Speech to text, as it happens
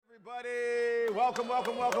Everybody, welcome,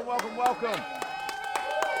 welcome, welcome, welcome, welcome.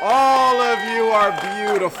 All of you are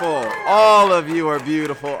beautiful. All of you are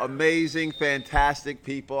beautiful, amazing, fantastic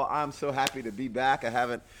people. I'm so happy to be back. I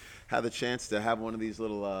haven't had the chance to have one of these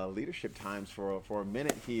little leadership times for a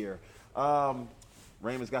minute here.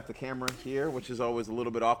 Raymond's got the camera here, which is always a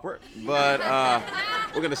little bit awkward. But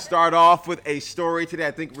we're going to start off with a story today.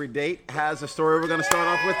 I think Redate has a story we're going to start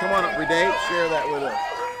off with. Come on up, Redate. Share that with us.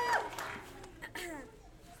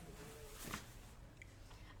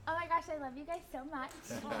 I love you guys so much.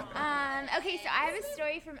 Okay, so I have a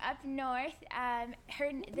story from up north.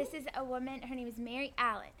 This is a woman. Her name is Mary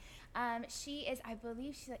Allen. She is, I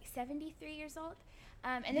believe, she's like 73 years old.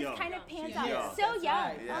 And this kind of pans out. So young.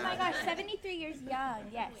 Right, yeah. Oh my gosh, 73 years young.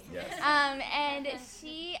 Yes. And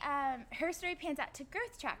she, her story pans out to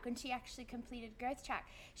Growth Track when she actually completed Growth Track.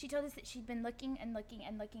 She told us that she'd been looking and looking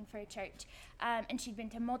and looking for a church. And she'd been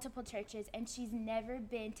to multiple churches, and she's never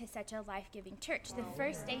been to such a life-giving church. The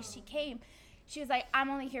first day she came, she was like, I'm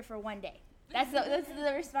only here for one day. That's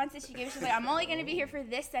the response that she gave. She's like, I'm only going to be here for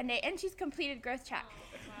this Sunday. And she's completed Growth Track.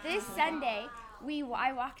 This Sunday,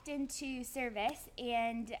 I walked into service,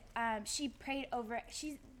 and she prayed over.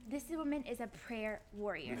 This woman is a prayer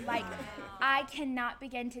warrior. Like, I cannot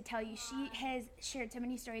begin to tell you. She has shared so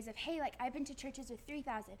many stories of, hey, like, I've been to churches with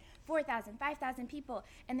 3,000, 4,000, 5,000 people,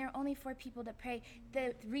 and there are only 4 people to pray.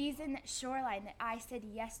 The reason that Shoreline, that I said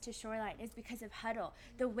yes to Shoreline, is because of Huddle.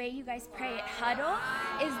 The way you guys pray at Huddle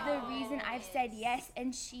is the reason I've said yes.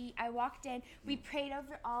 And I walked in. We prayed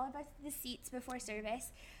over all of us the seats before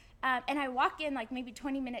service. And I walk in like maybe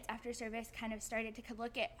 20 minutes after service, kind of started to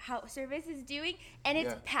look at how service is doing, and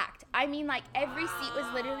it's packed. I mean, like, every seat was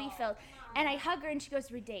literally filled. And I hug her, and she goes,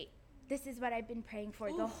 Redate, this is what I've been praying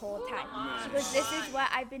for the whole time. She goes, this is what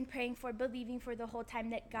I've been praying for, believing for the whole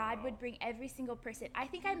time, that God would bring every single person. I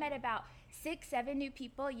think I met about 6, 7 new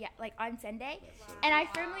people, like on Sunday. And I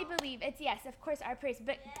firmly believe it's, yes, of course, our prayers.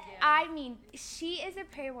 But I mean, she is a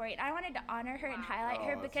prayer warrior. And I wanted to honor her and highlight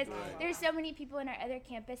her because there's so many people in our other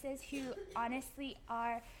campuses who honestly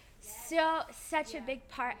are such a big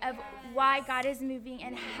part of why God is moving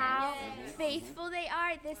and how faithful they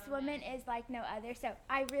are. This woman is like no other. So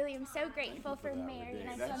I really am so grateful for Mary, and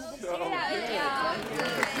I just wanted to share that with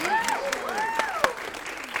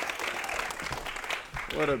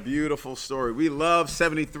y'all. What a beautiful story. We love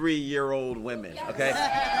 73-year-old women, okay?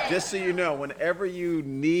 Just so you know, whenever you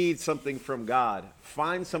need something from God,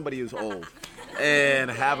 find somebody who's old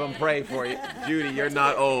and have them pray for you. Judy, you're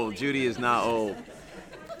not old. Judy is not old.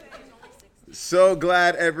 So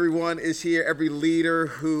glad everyone is here. Every leader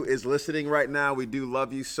who is listening right now, we do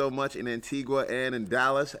love you so much in Antigua and in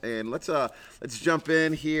Dallas. And let's jump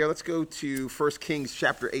in here. Let's go to 1 Kings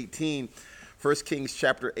chapter 18. 1 Kings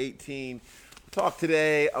chapter 18. We'll talk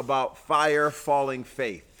today about fire-falling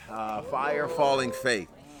faith. Fire-falling faith.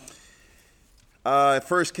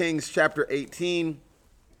 1 Kings chapter 18.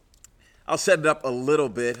 I'll set it up a little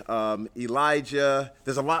bit. Elijah,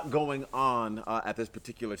 there's a lot going on at this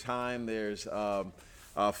particular time. There's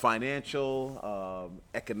financial,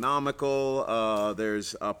 economical,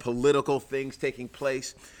 there's political things taking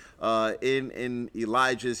place in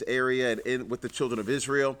Elijah's area and with the children of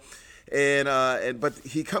Israel. But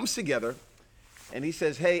he comes together and he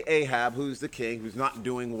says, hey, Ahab, who's the king, who's not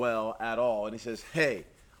doing well at all. And he says, hey,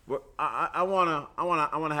 I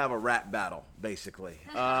wanna have a rap battle, basically.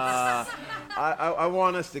 I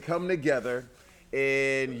want us to come together,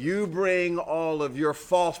 and you bring all of your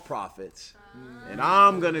false prophets, and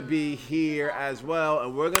I'm gonna be here as well,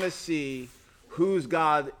 and we're gonna see whose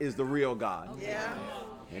God is the real God. Yeah.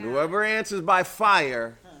 And whoever answers by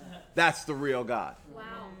fire, that's the real God. Wow.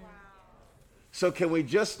 So can we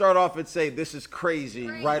just start off and say this is crazy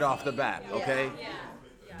right off the bat, okay? Yeah.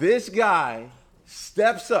 This guy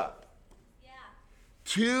steps up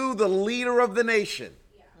to the leader of the nation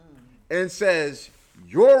and says,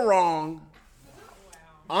 you're wrong,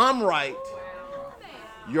 I'm right,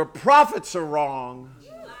 your prophets are wrong,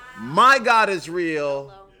 my God is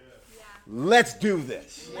real, let's do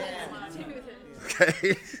this.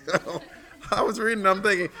 Okay, so I was reading, I'm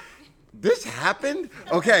thinking, this happened?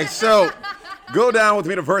 Okay, so go down with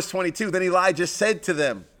me to verse 22. Then Elijah said to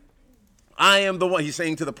them, I am the one, he's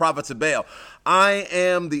saying to the prophets of Baal, I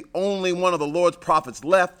am the only one of the Lord's prophets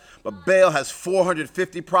left, but Baal has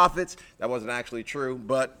 450 prophets. That wasn't actually true,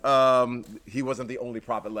 but he wasn't the only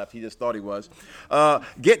prophet left. He just thought he was.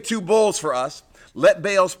 Get 2 bulls for us. Let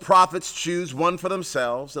Baal's prophets choose one for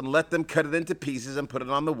themselves, and let them cut it into pieces and put it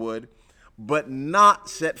on the wood, but not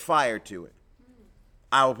set fire to it.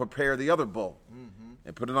 I will prepare the other bull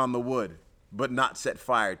and put it on the wood, but not set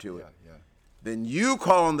fire to it. Then you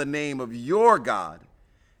call on the name of your God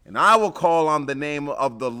and I will call on the name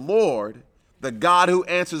of the Lord, the God who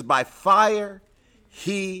answers by fire.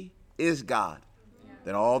 He is God.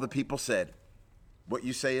 Then all the people said, what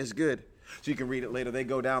you say is good. So you can read it later. They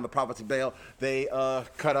go down, the prophets of Baal, they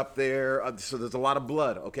cut up there. So there's a lot of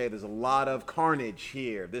blood, okay? There's a lot of carnage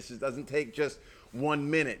here. Doesn't take just 1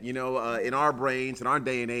 minute. You know, in our brains, in our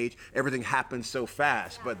day and age, everything happens so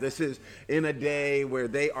fast. But this is in a day where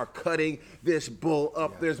they are cutting this bull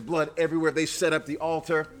up. There's blood everywhere. They set up the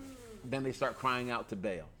altar. Then they start crying out to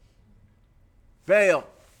Baal. Baal,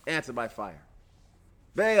 answer by fire.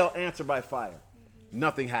 Baal, answer by fire.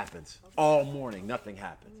 Nothing happens. All morning, nothing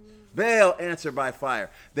happens. Baal, answer by fire.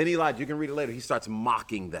 Then Elijah, you can read it later, he starts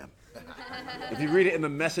mocking them. If you read it in the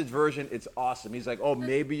Message version, it's awesome. He's like, oh,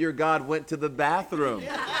 maybe your God went to the bathroom.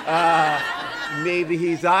 Maybe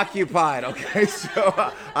he's occupied, okay? So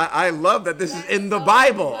I love that this is in the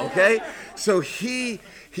Bible, okay? So he's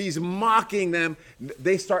mocking them.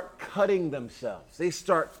 They start cutting themselves.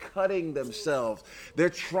 They're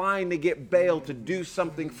trying to get Baal to do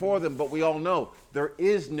something for them, but we all know there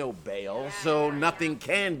is no Baal, so nothing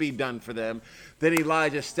can be done for them. Then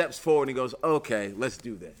Elijah steps forward and he goes, okay, let's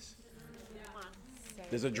do this.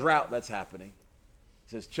 There's a drought that's happening. He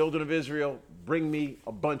says, children of Israel, bring me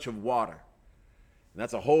a bunch of water. And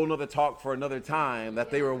that's a whole nother talk for another time,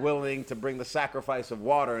 that they were willing to bring the sacrifice of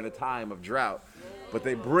water in a time of drought. But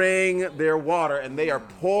they bring their water, and they are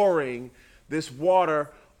pouring this water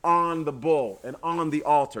on the bull and on the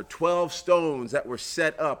altar. 12 stones that were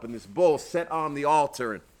set up, and this bull set on the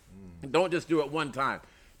altar. And don't just do it one time.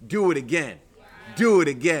 Do it again. Do it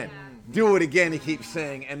again. Do it again, he keeps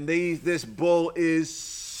saying. And this bull is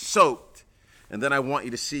soaked. And then I want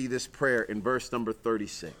you to see this prayer in verse number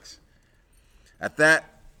 36. At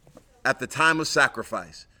the time of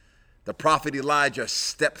sacrifice, the prophet Elijah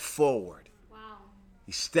stepped forward. Wow.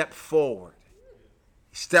 He stepped forward.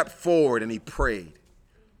 He stepped forward and he prayed.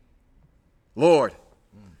 Lord,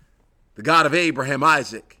 the God of Abraham,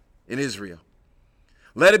 Isaac, and Israel,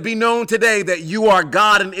 let it be known today that you are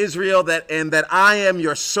God in Israel, and that I am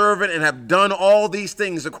your servant and have done all these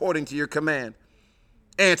things according to your command.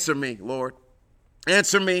 Answer me, Lord.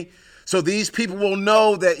 Answer me, so these people will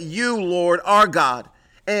know that you, Lord, are God,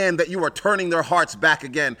 and that you are turning their hearts back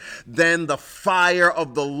again. Then the fire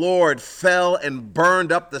of the Lord fell and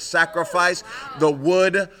burned up the sacrifice, the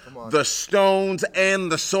wood, the stones,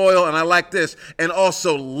 and the soil. And I like this, and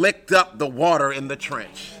also licked up the water in the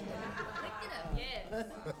trench.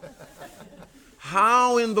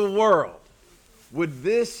 How in the world would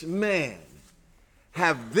this man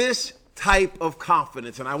have this type of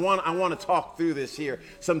confidence? And I want to talk through this here.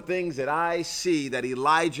 Some things that I see that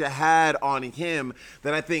Elijah had on him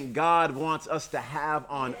that I think God wants us to have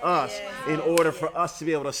on us in order for us to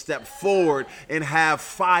be able to step forward and have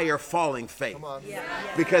fire falling faith.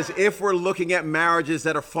 Because if we're looking at marriages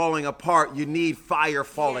that are falling apart, you need fire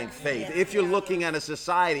falling faith. If you're looking at a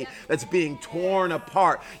society that's being torn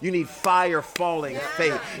apart, you need fire falling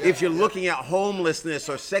faith. If you're looking at homelessness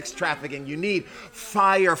or sex trafficking, you need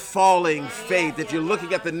fire falling faith. If you're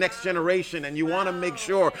looking at the next generation and you want to make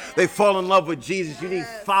sure they fall in love with Jesus, you need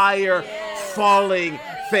fire falling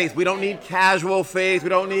faith. We don't need casual faith. We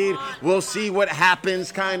don't need we'll see what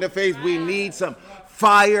happens kind of faith. We need some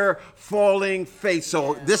fire falling faith.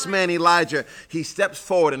 So this man Elijah, he steps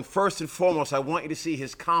forward, and first and foremost, I want you to see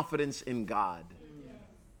his confidence in God.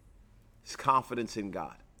 His confidence in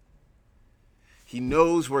God. He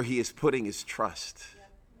knows where he is putting his trust.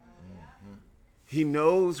 He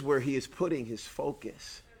knows where he is putting his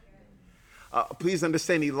focus. Please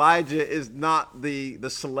understand, Elijah is not the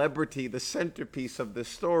celebrity, the centerpiece of this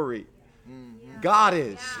story. God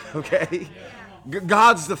is, okay?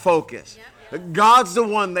 God's the focus. God's the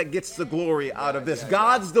one that gets the glory out of this.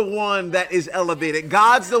 God's the one that is elevated.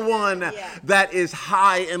 God's the one that is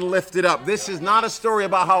high and lifted up. This is not a story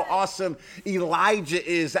about how awesome Elijah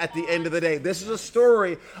is at the end of the day. This is a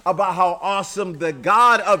story about how awesome the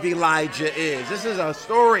God of Elijah is. This is a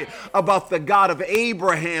story about the God of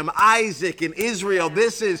Abraham, Isaac, and Israel.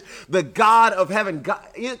 This is the God of heaven.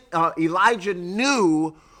 Elijah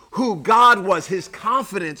knew who God was. His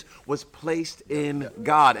confidence was placed in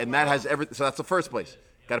God. And that has everything. So that's the first place.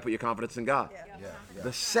 Got to put your confidence in God. The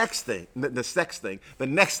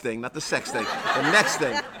next thing,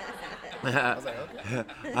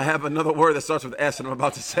 I have another word that starts with S and I'm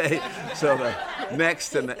about to say. So the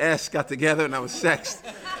next and the S got together and that was sext.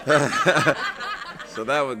 So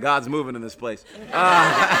that was God's moving in this place.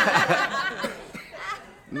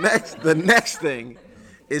 The next thing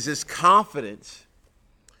is his confidence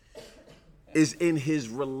is in his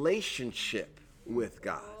relationship with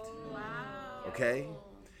God. Okay?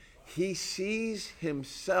 He sees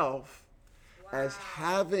himself as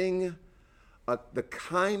having the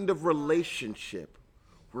kind of relationship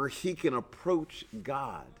where he can approach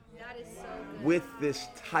God with this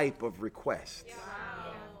type of request.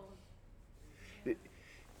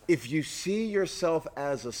 If you see yourself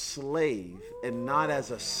as a slave and not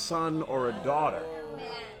as a son or a daughter,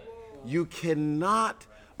 you cannot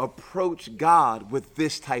approach God with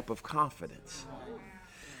this type of confidence.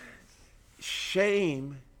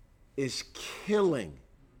 Shame is killing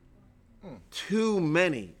too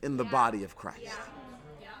many in the body of Christ.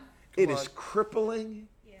 It is crippling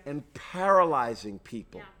and paralyzing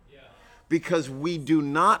people because we do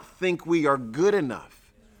not think we are good enough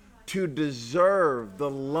to deserve the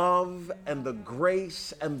love and the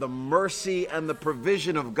grace and the mercy and the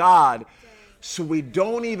provision of God. So we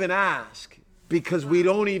don't even ask because we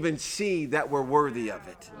don't even see that we're worthy of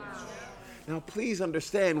it. Now, please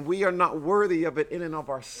understand, we are not worthy of it in and of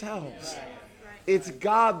ourselves. It's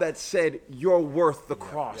God that said, you're worth the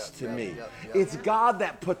cross to me. It's God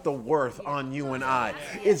that put the worth on you and I.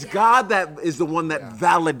 It's God that is the one that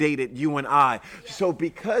validated you and I. So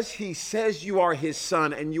because he says you are his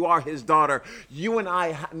son and you are his daughter, you and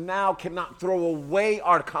I now cannot throw away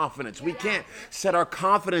our confidence. We can't set our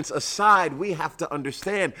confidence aside. We have to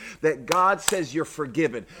understand that God says you're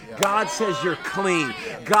forgiven. God says you're clean.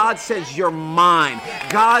 God says you're mine.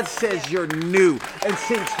 God says you're new. And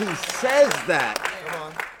since he says that,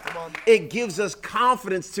 it gives us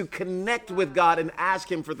confidence to connect with God and ask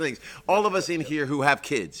him for things. All of us in here who have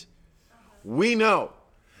kids, we know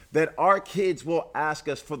that our kids will ask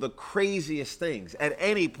us for the craziest things at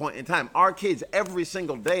any point in time. Our kids every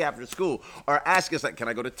single day after school are asking us, like, can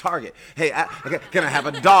I go to Target? Hey, can I have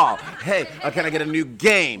a doll? Hey, can I get a new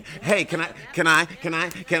game? Hey, can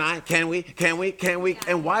we?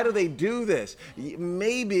 And why do they do this?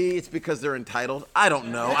 Maybe it's because they're entitled. I don't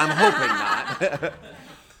know. I'm hoping not.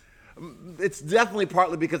 It's definitely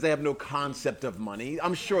partly because they have no concept of money.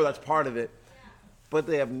 I'm sure that's part of it. But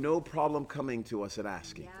they have no problem coming to us and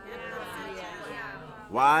asking.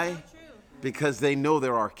 Why? Because they know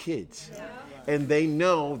they're our kids. And they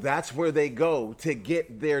know that's where they go to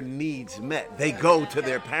get their needs met. They go to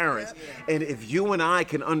their parents. And if you and I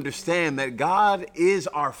can understand that God is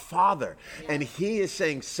our Father and he is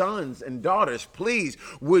saying, sons and daughters, please,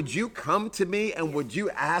 would you come to me and would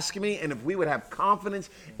you ask me? And if we would have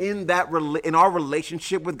confidence in that in our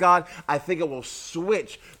relationship with God, I think it will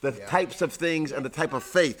switch the types of things and the type of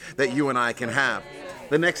faith that you and I can have.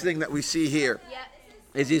 The next thing that we see here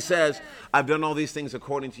is he says, I've done all these things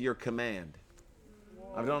according to your command.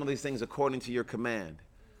 I've done all these things according to your command.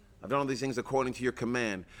 I've done all these things according to your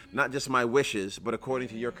command. Not just my wishes, but according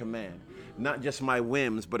to your command. Not just my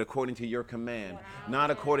whims, but according to your command.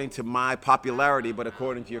 Not according to my popularity, but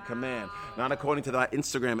according to your command. Not according to that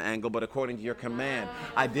Instagram angle, but according to your command.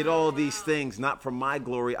 I did all these things not for my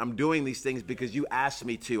glory. I'm doing these things because you asked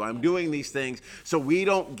me to. I'm doing these things so we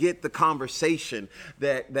don't get the conversation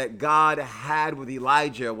that God had with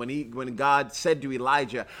Elijah when God said to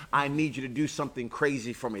Elijah, I need you to do something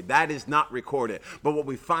crazy for me. That is not recorded. But what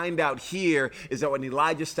we find out here is that when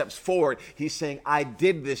Elijah steps forward, he's saying, I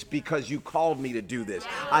did this because you called me to do this.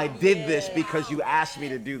 I did this because you asked me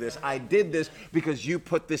to do this. I did this because you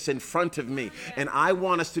put this in front of me. And I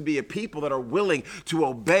want us to be a people that are willing to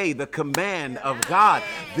obey the command of God.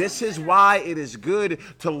 This is why it is good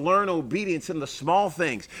to learn obedience in the small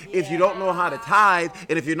things. If you don't know how to tithe,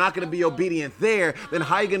 and if you're not going to be obedient there, then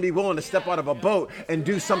how are you going to be willing to step out of a boat and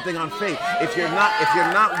do something on faith? If you're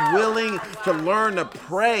not willing to learn to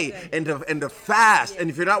pray and to fast, and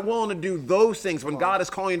if you're not willing to do those things when God is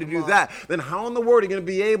calling you to do that, then how in the world are you going to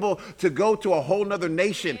be able to go to a whole nother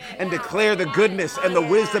nation and declare the goodness and the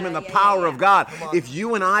wisdom and the power of God? If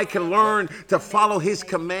you and I can learn to follow his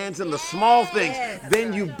commands in the small things,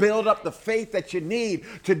 then you build up the faith that you need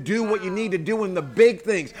to do what you need to do in the big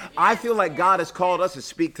things. I feel like God has called us to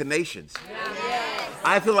speak to nations.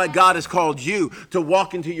 I feel like God has called you to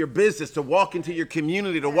walk into your business, to walk into your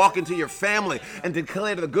community, to walk into your family and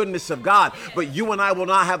declare the goodness of God. But you and I will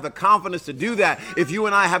not have the confidence to do that if you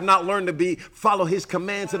and I have not learned to follow his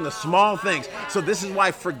commands in the small things. So this is why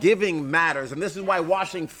forgiving matters, and this is why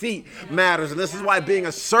washing feet matters, and this is why being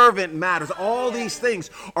a servant matters. All these things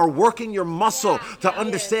are working your muscle to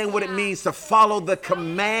understand what it means to follow the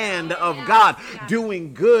command of God,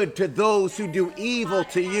 doing good to those who do evil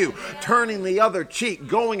to you, turning the other cheek. week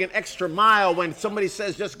going an extra mile when somebody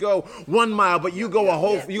says just go 1 mile, but you go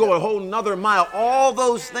a whole nother mile. All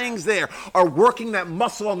those things there are working that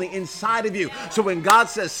muscle on the inside of you. So when God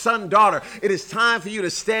says, son, daughter, it is time for you to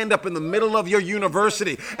stand up in the middle of your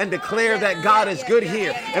university and declare that God is good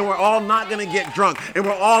here. And we're all not going to get drunk. And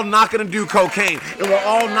we're all not going to do cocaine. And we're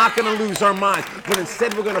all not going to lose our minds. But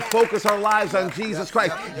instead we're going to focus our lives on Jesus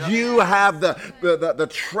Christ. You have the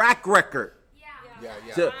track record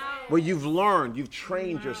where you've learned, you've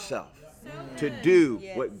trained yourself to do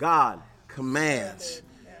what God commands.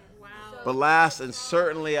 But last and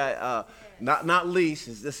certainly, not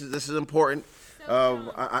least, this is important.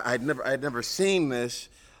 I'd never seen this.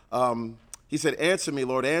 He said, "Answer me,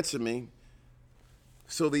 Lord, answer me,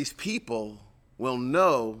 so these people will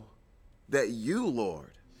know that you,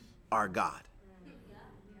 Lord, are God.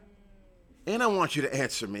 And I want you to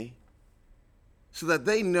answer me so that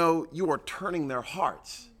they know you are turning their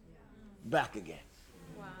hearts back again."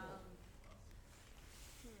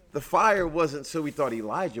 The fire wasn't so we thought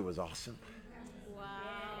Elijah was awesome.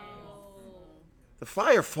 The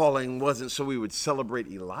fire falling wasn't so we would celebrate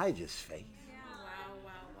Elijah's faith.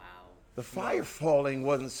 The fire falling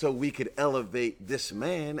wasn't so we could elevate this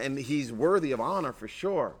man, and he's worthy of honor for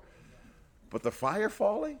sure. But the fire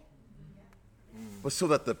falling was so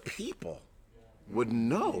that the people would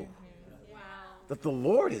know that the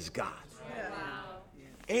Lord is God.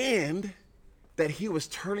 And that he was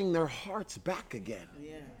turning their hearts back again.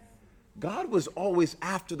 God was always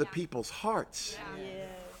after the people's hearts.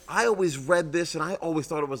 I always read this and I always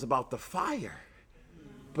thought it was about the fire.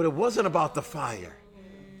 But it wasn't about the fire.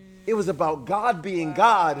 It was about God being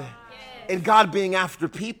God and God being after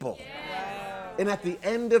people. And at the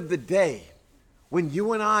end of the day, when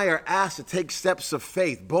you and I are asked to take steps of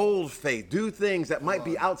faith, bold faith, do things that might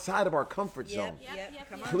be outside of our comfort zone,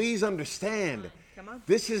 please understand,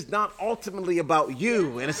 this is not ultimately about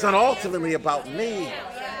you, and it's not ultimately about me.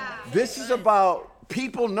 This is about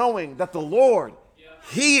people knowing that the Lord,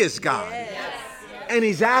 he is God. And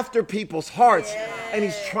he's after people's hearts, and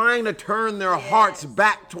he's trying to turn their hearts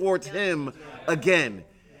back towards him again.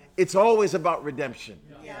 It's always about redemption.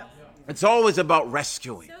 It's always about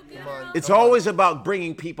rescuing. It's always about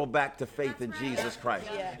bringing people back to faith in Jesus Christ.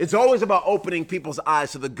 It's always about opening people's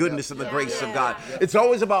eyes to the goodness and the grace of God. It's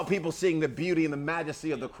always about people seeing the beauty and the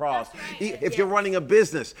majesty of the cross. If you're running a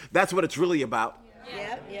business, that's what it's really about.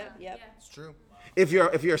 It's true. If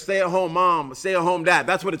you're a stay-at-home mom, stay-at-home dad,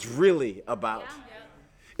 that's what it's really about.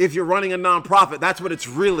 If you're running a nonprofit, that's what it's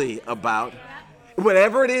really about.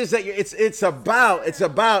 Whatever it is that it's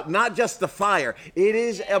about not just the fire. It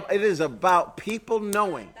is about people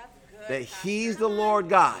knowing that he's the Lord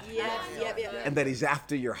God and that he's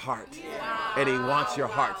after your heart and he wants your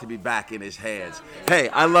heart to be back in his hands. Hey,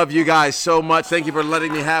 I love you guys so much. Thank you for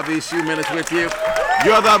letting me have these few minutes with you.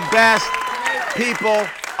 You're the best people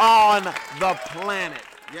on the planet.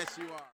 Yes, you are.